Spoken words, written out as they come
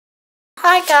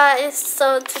Hi guys,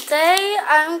 so today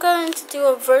I'm going to do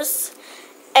a verse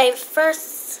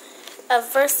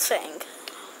thing.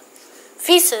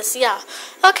 Thesis, yeah.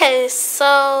 Okay,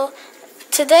 so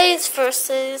today's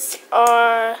verses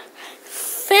are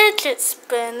fidget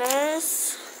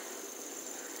spinners,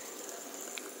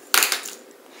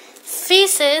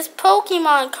 thesis,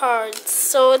 Pokemon cards.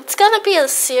 So it's gonna be a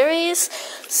series.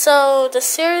 So the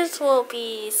series will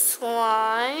be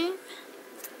slime,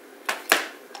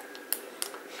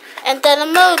 and then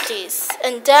emojis,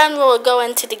 and then we'll go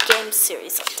into the game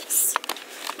series of this.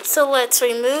 So let's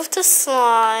remove the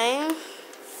slime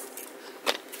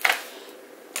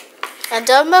and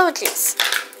the emojis.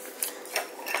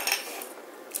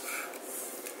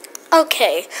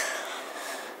 Okay.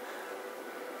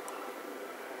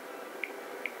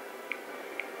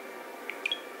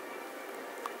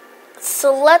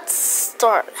 So let's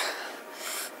start.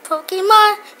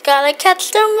 Pokemon, gotta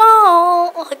catch them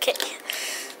all. Okay.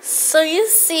 So you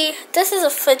see, this is a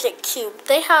fidget cube.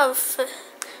 They have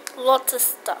lots of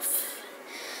stuff.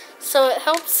 So it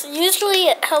helps, usually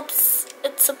it's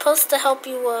supposed to help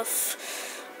you with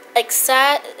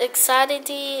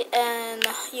anxiety, and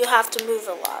you have to move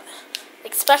a lot.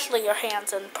 Especially your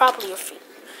hands and probably your feet.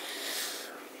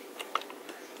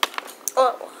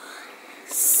 Oh.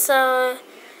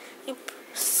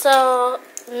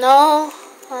 No,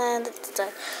 and it's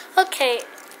done. Okay.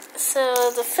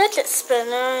 So the fidget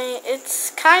spinner,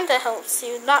 it's kinda helps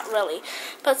you, not really,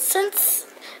 but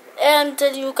and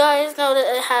did you guys know that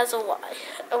it has a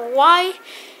Y,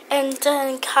 and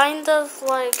then kind of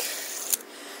like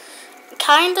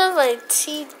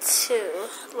T2,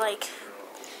 like,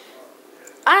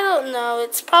 I don't know,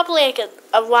 it's probably like a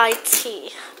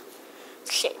YT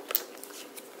shape.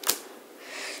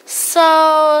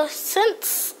 So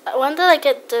when did I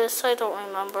get this? I don't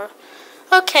remember.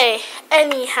 Okay,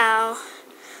 anyhow,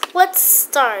 let's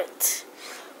start.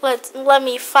 Let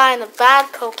me find a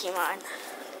bad Pokemon.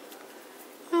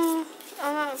 I'm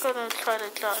not gonna try to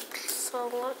judge. So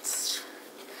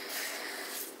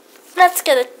let's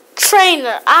get a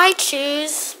trainer. I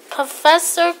choose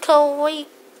Professor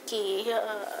Kawiki.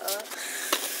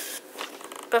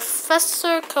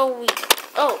 Professor Kawiki.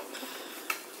 Oh,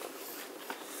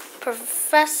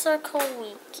 Professor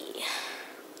Kawiki.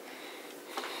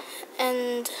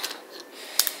 And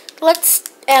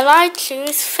I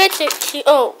choose Fidget Cube.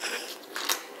 Oh,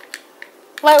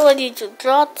 what would you do?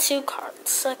 Draw 2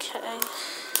 cards. Okay.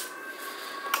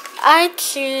 I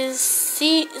choose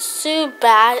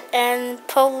Zubat and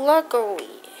Pokomon.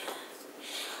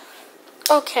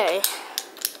 Okay.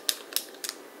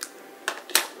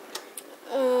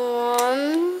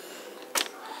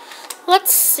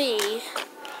 Let's see.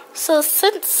 So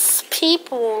since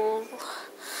people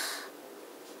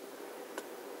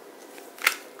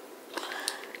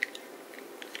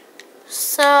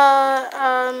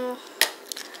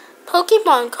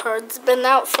Pokemon cards been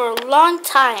out for a long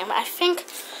time. I think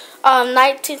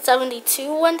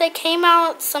 1972 when they came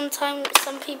out. Some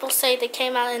people say they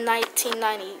came out in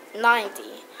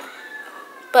 1990.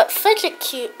 But Fidget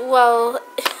Cube, well,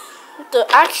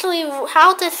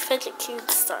 how did Fidget Cube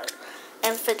start?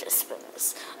 And fidget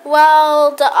spinners.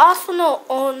 Well, the original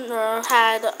owner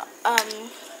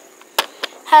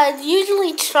had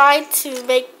usually tried to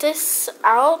make this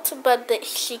out, but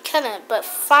she couldn't. But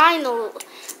finally,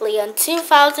 in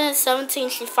 2017,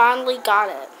 she finally got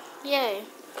it. Yay.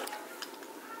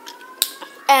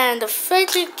 And the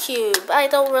fidget cube, I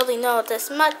don't really know this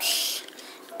much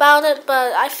about it,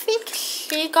 but I think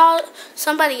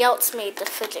somebody else made the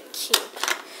fidget cube.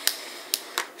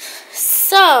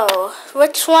 So,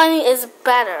 which one is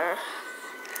better?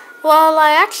 Well,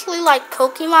 I actually like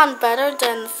Pokemon better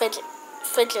than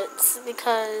fidgets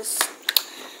because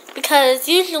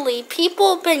usually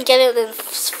people have been getting in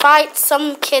fights.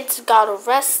 Some kids got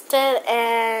arrested,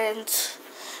 and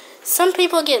some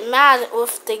people get mad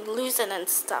if they lose it and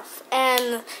stuff.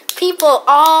 And people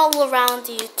all around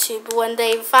YouTube, when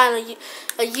they find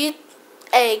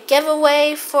a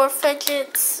giveaway for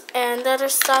fidgets and other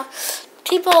stuff,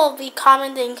 people will be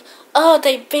commenting, "Oh,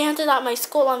 they banned it at my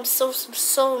school. I'm so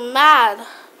mad."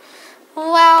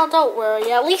 Well, don't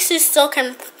worry. At least you still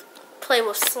can play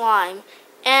with slime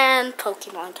and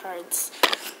Pokemon cards.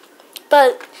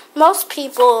 But most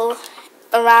people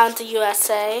around the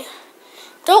USA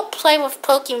don't play with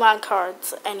Pokemon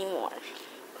cards anymore.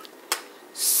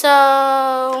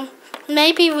 So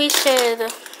maybe we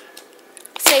should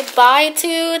say bye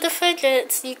to the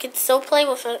fidgets. You can still play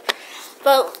with it,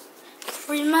 but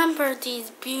remember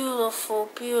these beautiful,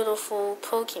 beautiful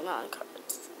Pokemon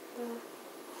cards.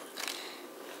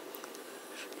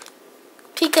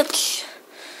 Pikachu.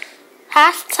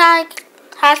 Hashtag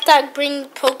Hashtag bring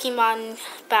Pokemon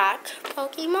back.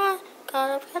 Pokemon,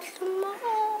 gotta catch them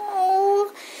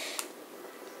all.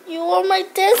 You are my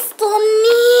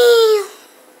destiny.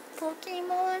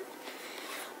 Pokemon.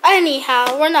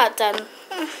 Anyhow, we're not done.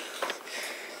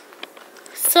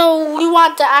 So we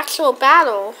want the actual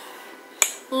battle.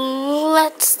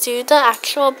 Let's do the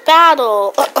actual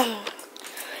battle.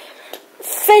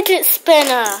 Fidget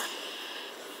spinner.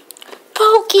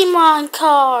 Pokemon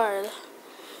card.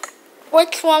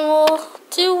 Which one will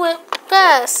do it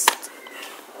best?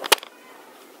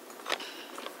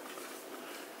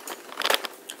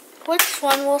 Which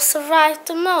one will survive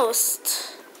the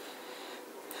most?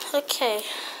 Okay.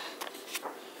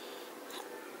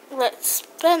 Let's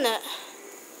spin it.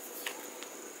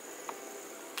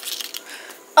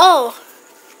 Oh!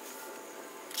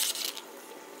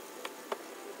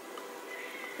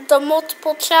 The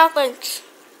multiple challenge.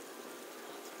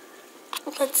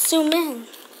 Let's zoom in.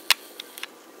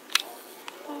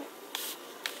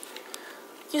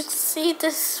 You see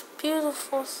this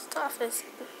beautiful stuff is.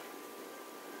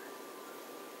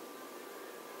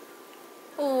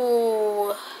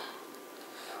 Ooh.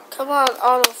 Come on,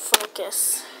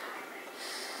 autofocus.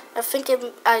 I think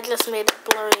I just made it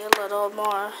blurry a little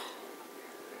more.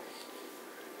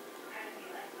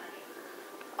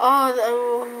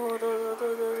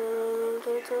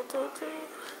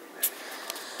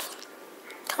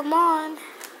 Come on.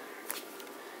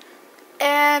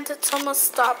 And it's almost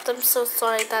stopped. I'm so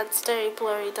sorry. That's very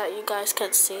blurry that you guys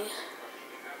can see.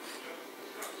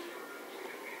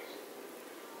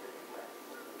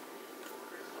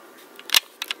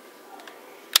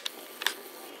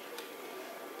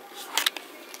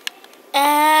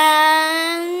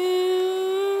 And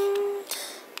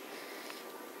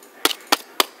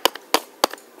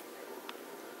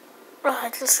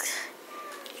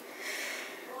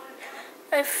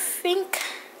I think,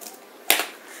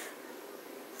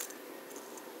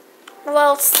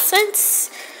 well, since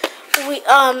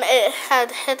it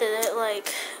had hit it,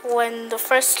 like when the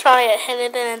first try it hit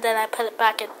it and then I put it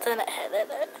back and then it hit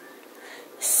it.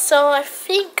 So I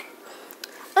think,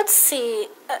 let's see,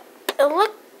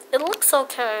 it looks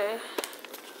okay.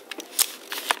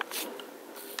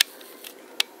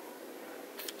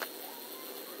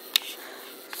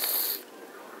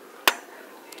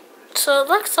 So it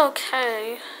looks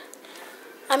okay.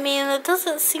 I mean, it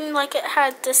doesn't seem like it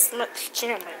had this much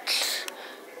damage.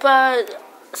 But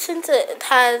since it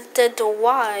did the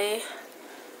Y,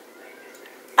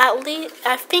 at least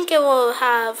I think it will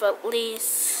have at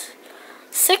least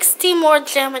 60 more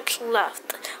damage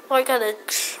left. We're gonna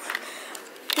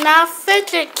now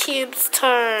Fidget Cube's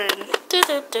turn.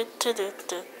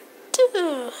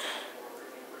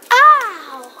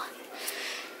 Ow!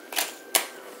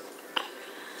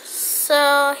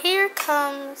 So here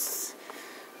comes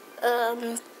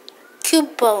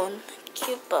Cubone.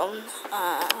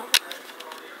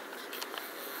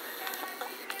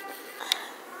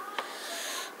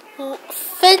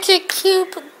 Fidget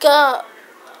Cube got,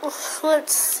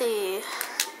 let's see.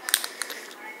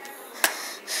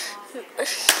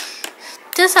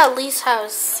 This at least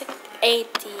has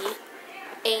 80.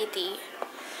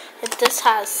 And this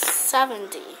has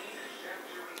 70.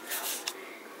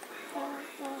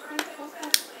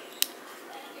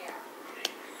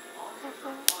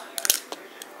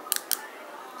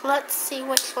 Let's see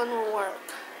which one will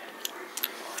work.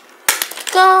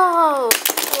 Go!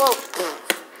 Whoa.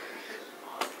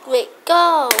 Wait,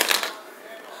 go!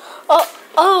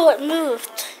 Oh, it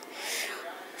moved.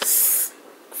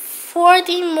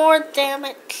 40 more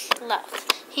damage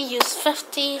left. He used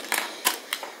 50,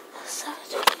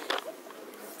 70,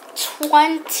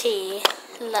 20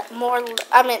 more.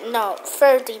 I mean, no,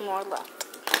 30 more left.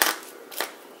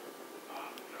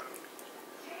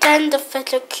 Then the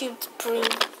Fidget Cube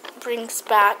brings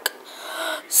back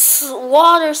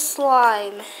water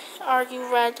slime. Are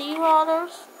you ready, water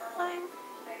slime?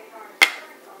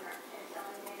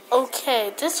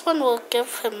 Okay, this one will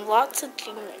give him lots of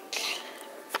damage.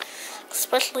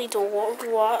 Especially the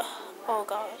water. Oh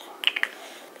god.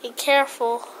 Be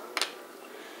careful.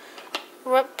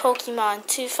 Rip Pokemon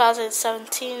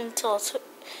 2017 until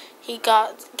he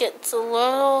gets a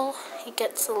little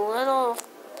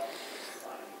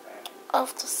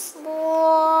of the slime.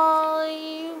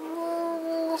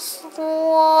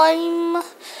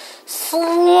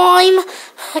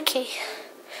 Okay.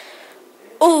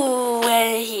 Ooh,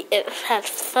 and it had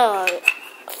fall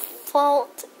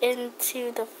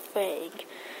into the thing.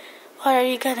 What are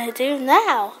you gonna do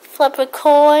now? Flip a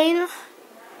coin?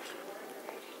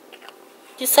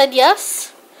 You said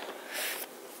yes?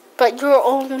 But you're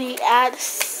only at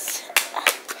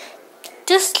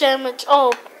this damage.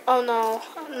 Oh, Oh no,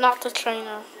 not the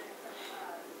trainer.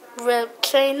 Rip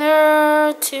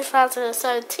Trainer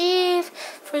 2017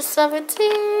 for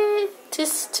 17 to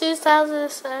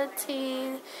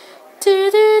 2017.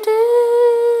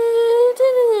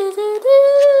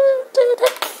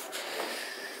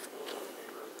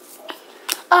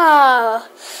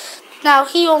 Now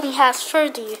he only has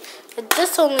 30, and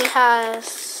this only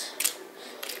has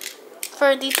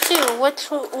 32. What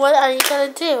are you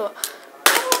gonna do?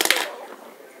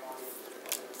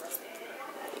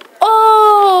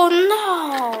 Oh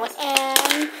no!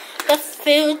 And the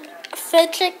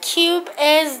Fidget Cube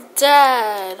is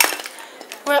dead.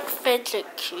 Rip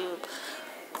Fidget Cube.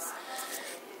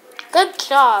 Good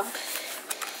job.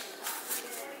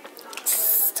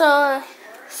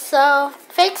 So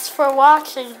thanks for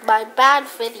watching my bad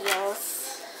videos.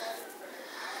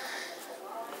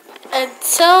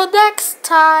 Until next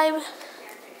time.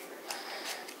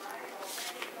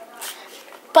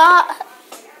 Bye.